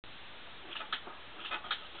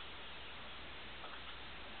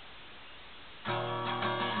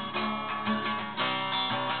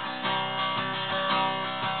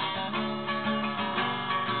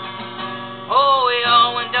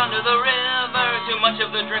too much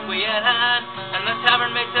of the drink we had had, and the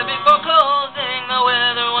tavern maid said before closing, the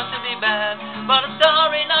weather was to be bad, but a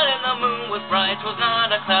starry night and the moon was bright, 'twas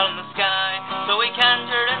not a cloud in the sky, so we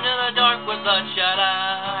cantered into the dark with bloodshot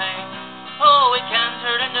eyes. Oh, we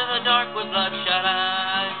cantered into the dark with bloodshot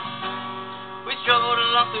eyes. We strode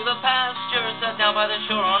along through the pasture, sat down by the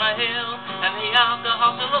shore on a hill, and the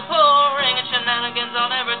alcohol still a-pouring, and shenanigans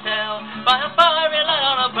I'll never tell. By a fiery light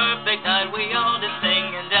on a perfect night, we all did sing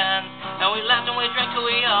and dance, and we laughed and we drank till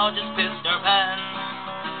we all just pissed our pants.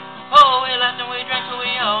 Oh, we laughed and we drank till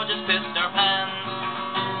we all just pissed our pants.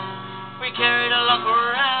 We carried along for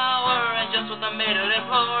an hour, and just when the maid had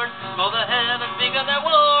implored, all the heavens began their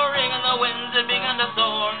warring, and the winds had begun to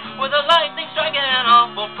soar. With the lightning striking an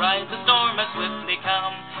awful fright, the storm had swiftly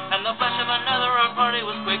come, and the flash of another our party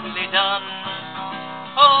was quickly done.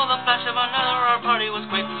 Oh, the flash of another our party was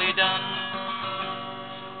quickly done.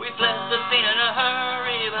 We fled the scene in a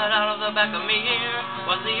hurry, but out of the back of me here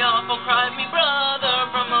was the awful cry of me brother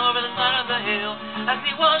from over the side of the hill. As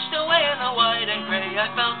he washed away in the white and grey, I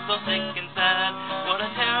felt so sick and sad. What a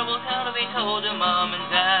terrible tale to be told to Mom and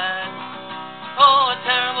Dad. Oh, a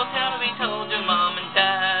terrible tale to be told to Mom and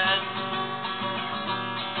Dad.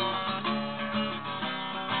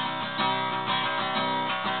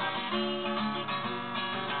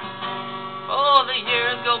 Oh, the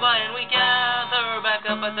years go by and we gather back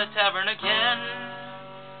up at the tavern again,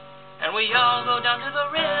 and we all go down to the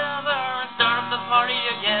river and start up the party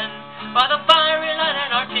again. By the fiery light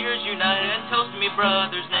and our tears united, and toast me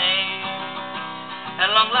brother's name,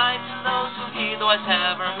 and long life to those who heed the wise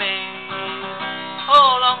Tavern Maid.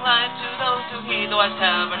 Oh, long life to those who heed the wise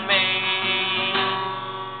Tavern Maid.